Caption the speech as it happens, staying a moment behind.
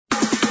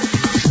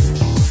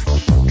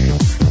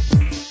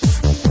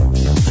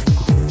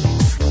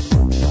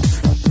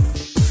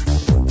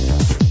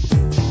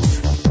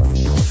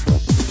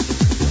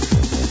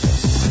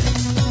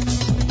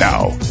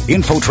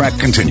InfoTrack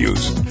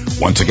continues.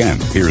 Once again,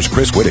 here's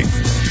Chris Whitting.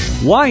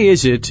 Why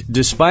is it,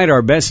 despite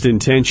our best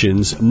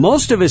intentions,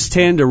 most of us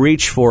tend to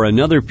reach for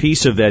another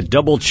piece of that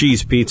double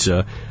cheese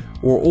pizza,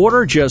 or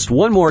order just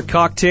one more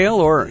cocktail,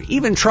 or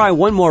even try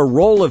one more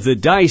roll of the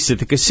dice at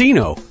the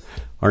casino?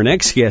 Our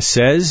next guest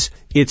says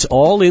it's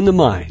all in the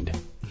mind.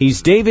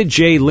 He's David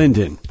J.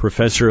 Linden,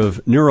 professor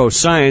of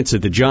neuroscience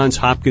at the Johns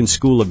Hopkins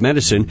School of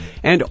Medicine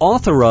and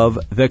author of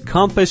The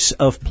Compass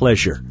of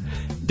Pleasure.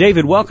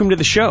 David, welcome to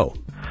the show.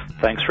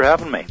 Thanks for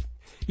having me.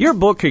 Your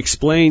book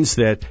explains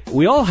that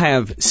we all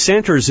have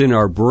centers in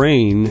our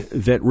brain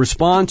that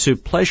respond to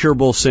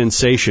pleasurable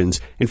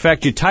sensations. In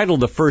fact, you titled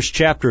the first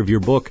chapter of your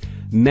book,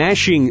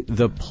 Mashing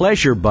the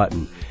Pleasure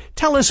Button.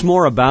 Tell us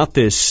more about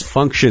this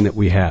function that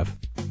we have.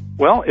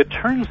 Well, it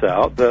turns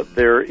out that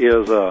there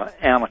is an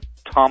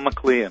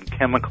anatomically and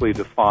chemically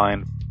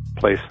defined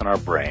place in our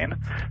brain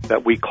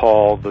that we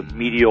call the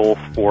medial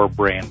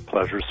forebrain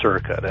pleasure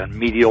circuit. And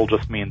medial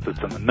just means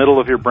it's in the middle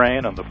of your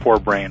brain, and the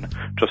forebrain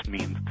just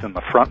means it's in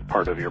the front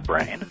part of your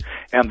brain.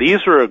 And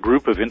these are a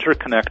group of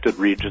interconnected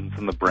regions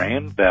in the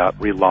brain that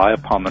rely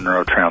upon the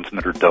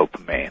neurotransmitter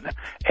dopamine.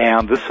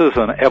 And this is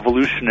an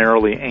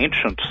evolutionarily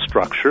ancient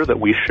structure that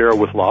we share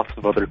with lots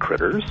of other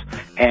critters.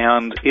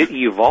 And it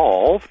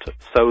evolved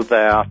so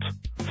that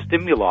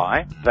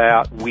stimuli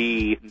that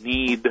we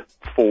need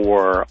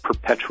for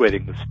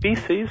perpetuating the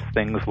species,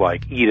 things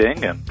like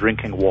eating and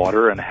drinking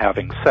water and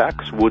having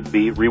sex, would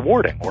be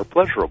rewarding or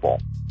pleasurable.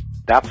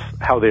 That's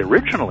how they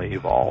originally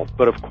evolved.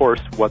 But of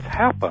course, what's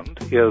happened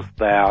is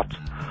that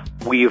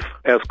we've,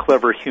 as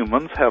clever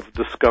humans, have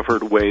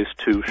discovered ways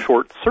to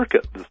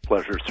short-circuit this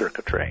pleasure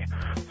circuitry.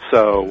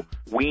 So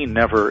we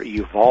never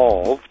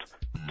evolved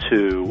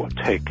to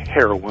take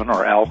heroin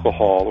or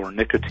alcohol or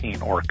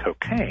nicotine or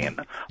cocaine,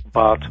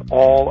 but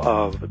all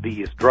of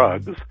these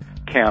drugs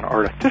can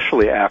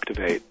artificially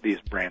activate these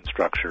brain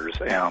structures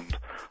and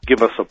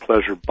give us a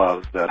pleasure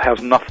buzz that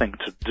has nothing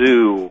to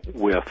do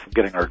with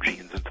getting our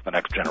genes into the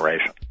next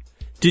generation.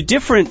 Do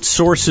different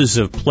sources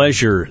of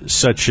pleasure,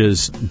 such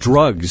as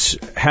drugs,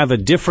 have a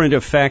different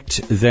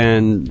effect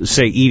than,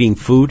 say, eating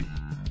food?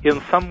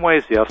 In some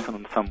ways, yes, and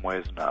in some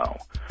ways, no.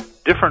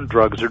 Different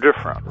drugs are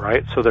different,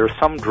 right? So there are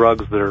some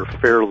drugs that are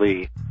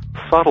fairly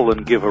subtle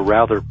and give a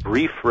rather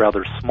brief,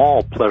 rather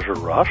small pleasure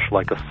rush,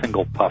 like a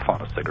single puff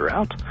on a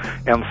cigarette,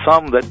 and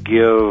some that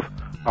give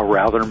a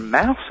rather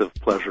massive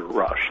pleasure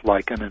rush,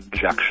 like an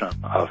injection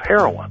of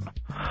heroin.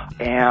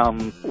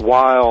 And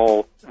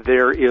while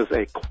there is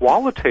a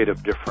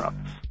qualitative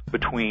difference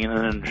between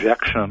an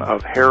injection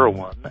of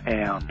heroin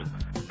and,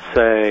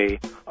 say,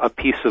 a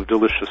piece of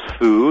delicious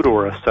food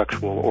or a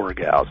sexual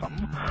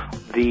orgasm,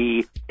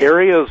 the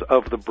areas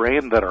of the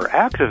brain that are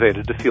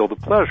activated to feel the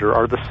pleasure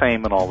are the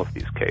same in all of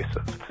these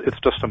cases. It's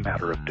just a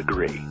matter of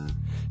degree.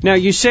 Now,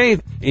 you say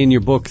in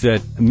your book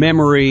that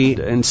memory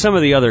and some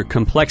of the other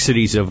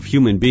complexities of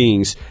human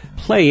beings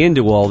play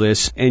into all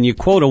this, and you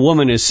quote a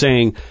woman as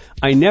saying,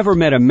 "I never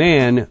met a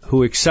man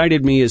who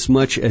excited me as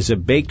much as a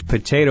baked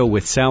potato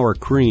with sour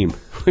cream,"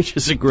 which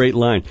is a great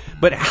line.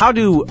 But how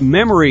do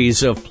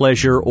memories of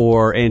pleasure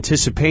or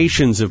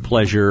anticipations of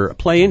pleasure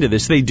play into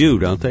this? They do,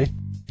 don't they?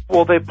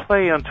 Well, they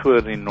play into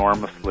it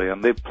enormously,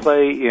 and they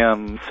play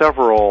in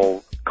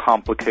several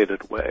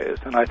complicated ways.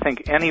 And I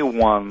think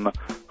anyone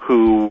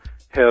who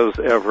has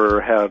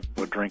ever had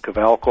a drink of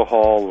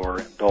alcohol or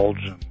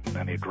indulged in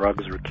any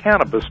drugs or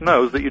cannabis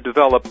knows that you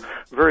develop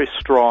very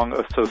strong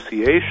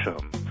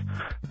associations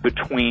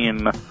between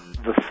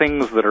the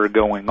things that are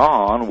going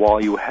on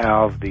while you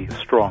have the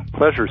strong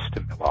pleasure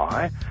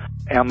stimuli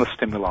and the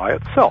stimuli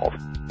itself.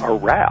 A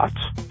rat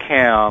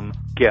can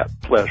get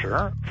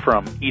pleasure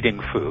from eating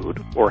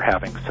food or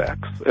having sex,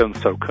 and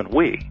so can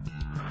we.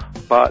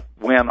 But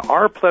when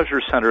our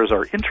pleasure centers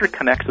are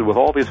interconnected with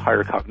all these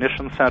higher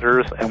cognition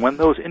centers, and when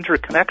those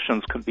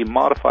interconnections can be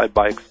modified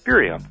by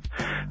experience,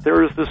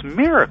 there is this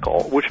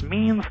miracle, which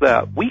means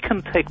that we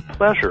can take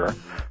pleasure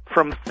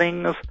from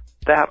things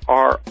that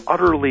are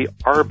utterly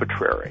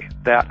arbitrary,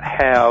 that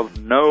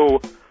have no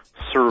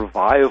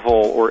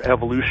survival or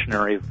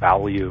evolutionary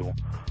value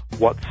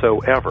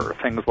whatsoever,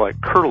 things like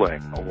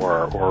curling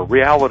or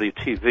reality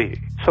TV.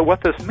 So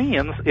what this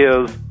means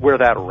is where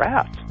that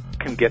rat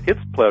can get its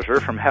pleasure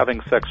from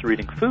having sex or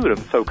eating food, and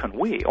so can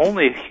we.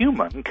 Only a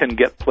human can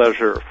get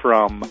pleasure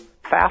from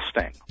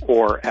fasting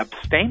or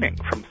abstaining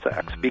from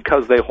sex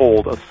because they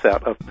hold a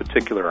set of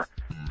particular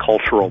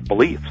cultural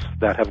beliefs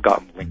that have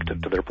gotten linked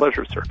into their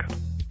pleasure circuit.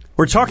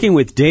 We're talking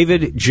with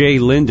David J.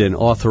 Linden,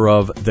 author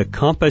of The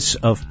Compass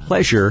of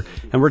Pleasure,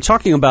 and we're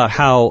talking about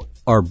how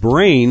our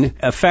brain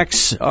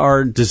affects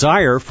our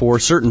desire for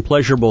certain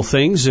pleasurable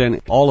things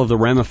and all of the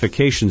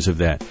ramifications of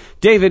that.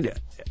 David,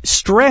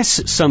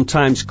 stress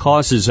sometimes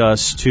causes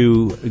us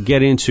to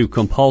get into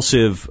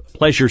compulsive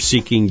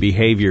pleasure-seeking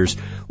behaviors.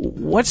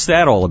 What's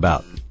that all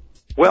about?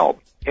 Well,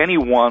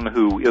 anyone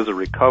who is a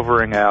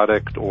recovering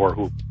addict or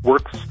who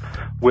works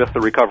with a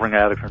recovering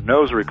addict or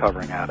knows a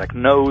recovering addict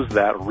knows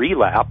that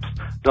relapse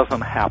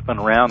doesn't happen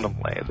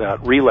randomly,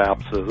 that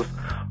relapses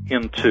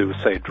into,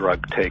 say,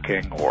 drug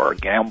taking or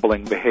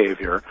gambling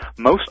behavior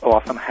most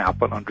often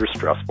happen under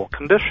stressful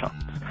conditions.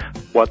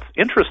 What's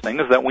interesting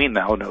is that we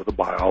now know the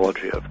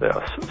biology of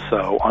this.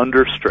 So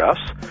under stress,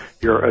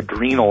 your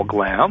adrenal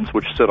glands,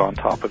 which sit on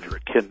top of your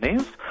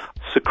kidneys,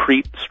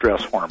 secrete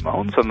stress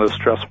hormones, and those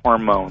stress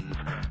hormones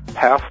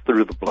pass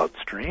through the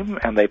bloodstream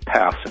and they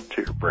pass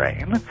into your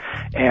brain,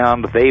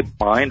 and they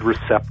bind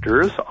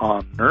receptors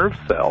on nerve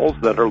cells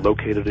that are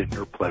located in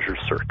your pleasure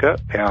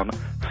circuit and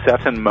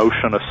set in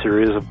motion a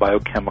series of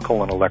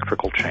biochemical and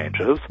electrical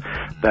changes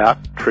that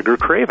trigger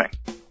craving.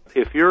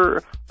 If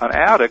you're an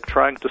addict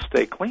trying to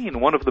stay clean,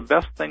 one of the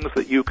best things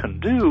that you can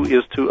do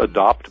is to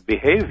adopt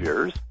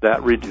behaviors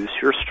that reduce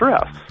your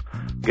stress.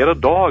 Get a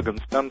dog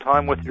and spend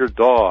time with your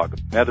dog.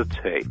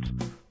 Meditate,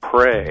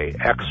 pray,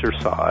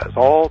 exercise.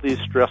 All these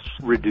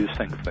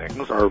stress-reducing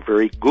things are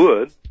very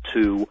good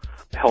to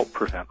help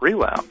prevent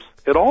relapse.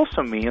 It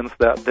also means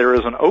that there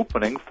is an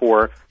opening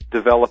for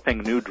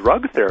developing new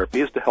drug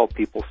therapies to help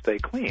people stay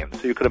clean.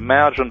 So you could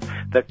imagine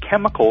that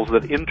chemicals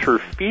that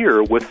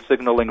interfere with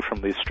signaling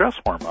from these stress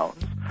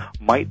hormones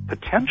might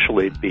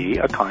potentially be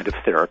a kind of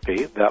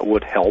therapy that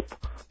would help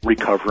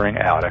recovering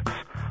addicts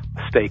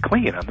stay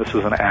clean. And this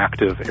is an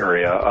active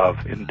area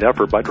of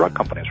endeavor by drug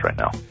companies right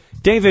now.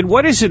 David,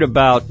 what is it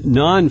about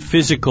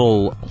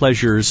non-physical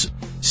pleasures,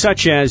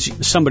 such as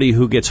somebody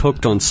who gets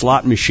hooked on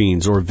slot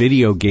machines or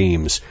video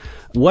games?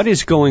 What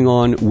is going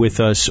on with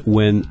us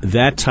when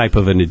that type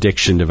of an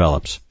addiction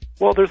develops?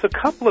 Well, there's a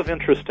couple of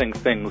interesting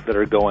things that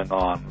are going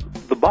on.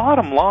 The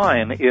bottom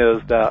line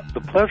is that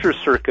the pleasure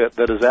circuit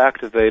that is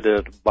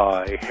activated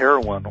by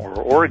heroin or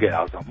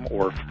orgasm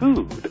or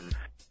food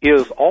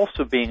is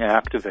also being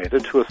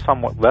activated to a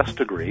somewhat less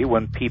degree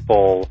when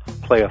people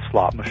play a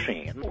slot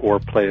machine or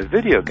play a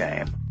video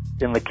game.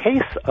 In the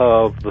case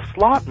of the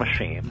slot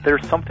machine,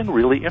 there's something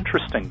really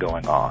interesting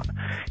going on.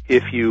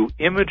 If you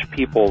image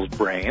people's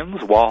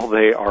brains while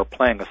they are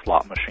playing a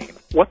slot machine,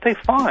 what they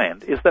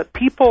find is that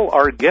people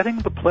are getting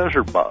the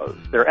pleasure buzz.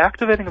 They're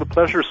activating the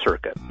pleasure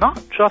circuit,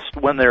 not just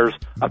when there's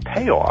a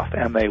payoff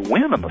and they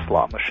win in the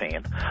slot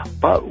machine,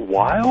 but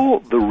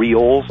while the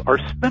reels are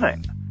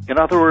spinning. In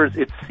other words,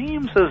 it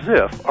seems as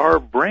if our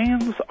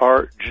brains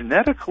are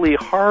genetically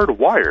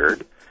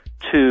hardwired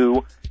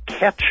to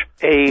catch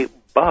a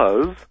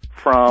buzz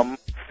from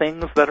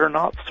things that are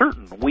not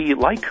certain. We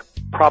like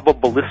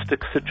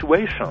probabilistic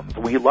situations.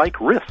 We like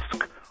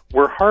risk.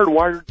 We're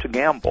hardwired to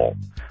gamble.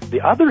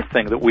 The other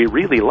thing that we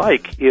really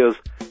like is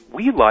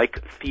we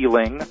like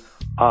feeling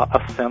a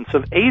sense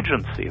of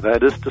agency.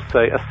 That is to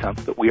say, a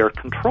sense that we are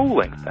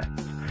controlling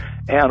things.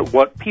 And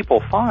what people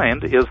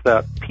find is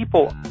that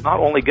people not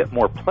only get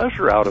more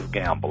pleasure out of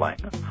gambling,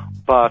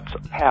 but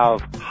have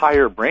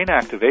higher brain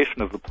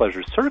activation of the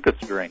pleasure circuits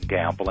during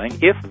gambling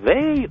if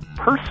they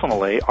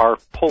personally are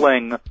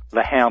pulling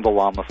the handle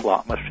on the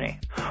slot machine,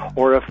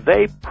 or if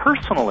they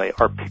personally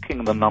are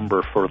picking the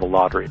number for the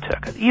lottery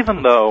ticket.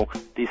 Even though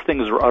these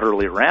things are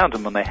utterly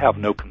random and they have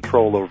no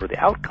control over the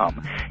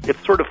outcome,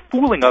 it's sort of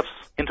fooling us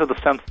into the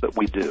sense that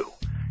we do.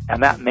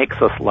 And that makes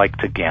us like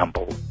to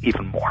gamble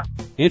even more.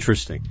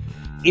 Interesting.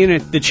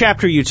 In the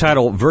chapter you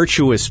title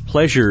Virtuous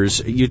Pleasures,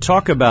 you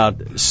talk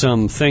about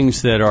some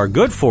things that are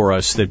good for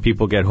us that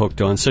people get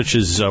hooked on, such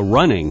as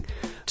running.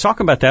 Talk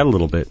about that a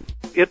little bit.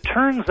 It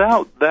turns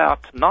out that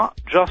not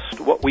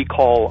just what we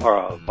call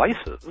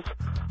vices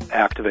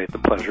activate the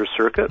pleasure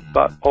circuit,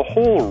 but a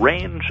whole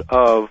range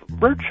of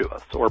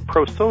virtuous or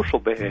pro-social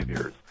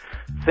behaviors.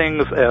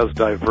 Things as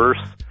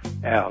diverse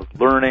as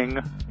learning,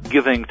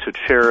 giving to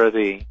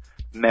charity,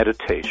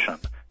 meditation,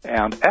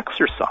 and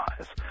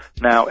exercise.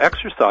 Now,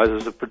 exercise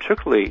is a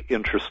particularly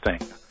interesting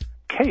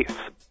case.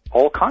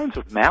 All kinds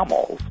of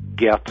mammals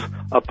get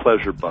a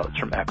pleasure buzz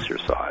from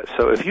exercise.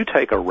 So if you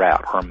take a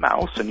rat or a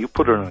mouse and you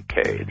put it in a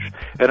cage,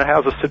 and it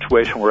has a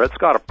situation where it's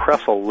got to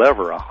press a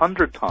lever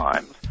 100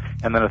 times,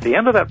 and then at the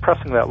end of that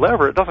pressing that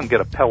lever, it doesn't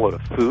get a pellet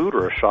of food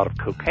or a shot of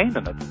cocaine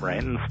in its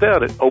brain.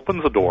 Instead, it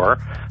opens a door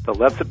that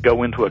lets it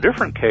go into a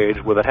different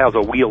cage where it has a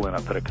wheel in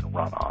it that it can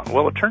run on.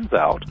 Well, it turns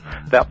out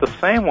that the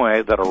same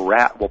way that a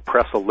rat will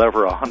press a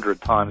lever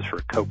 100 times for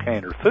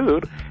cocaine or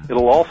food,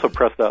 it'll also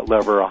press that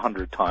lever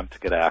 100 times to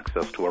get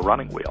access to a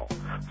running wheel.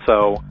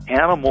 So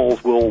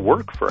animals will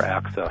work for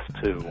access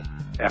to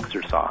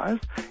exercise.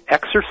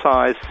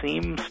 Exercise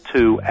seems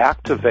to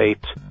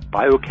activate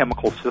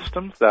biochemical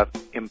systems that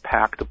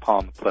impact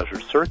upon the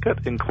pleasure circuit,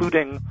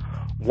 including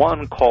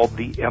one called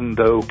the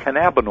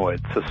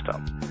endocannabinoid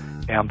system.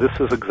 And this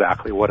is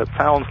exactly what it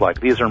sounds like.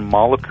 These are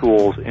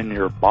molecules in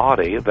your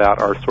body that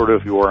are sort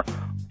of your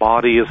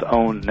body's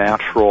own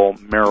natural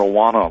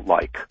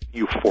marijuana-like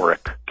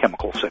euphoric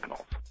chemical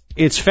signals.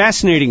 It's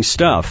fascinating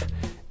stuff.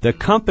 The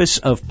Compass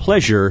of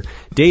Pleasure.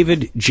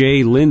 David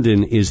J.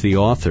 Linden is the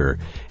author,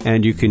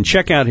 and you can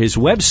check out his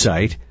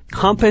website,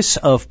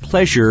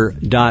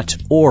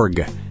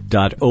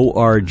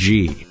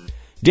 compassofpleasure.org.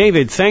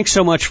 David, thanks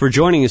so much for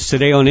joining us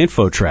today on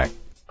InfoTrack.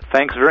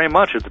 Thanks very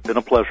much. It's been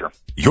a pleasure.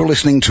 You're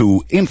listening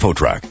to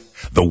InfoTrack,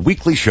 the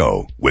weekly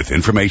show with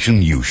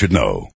information you should know.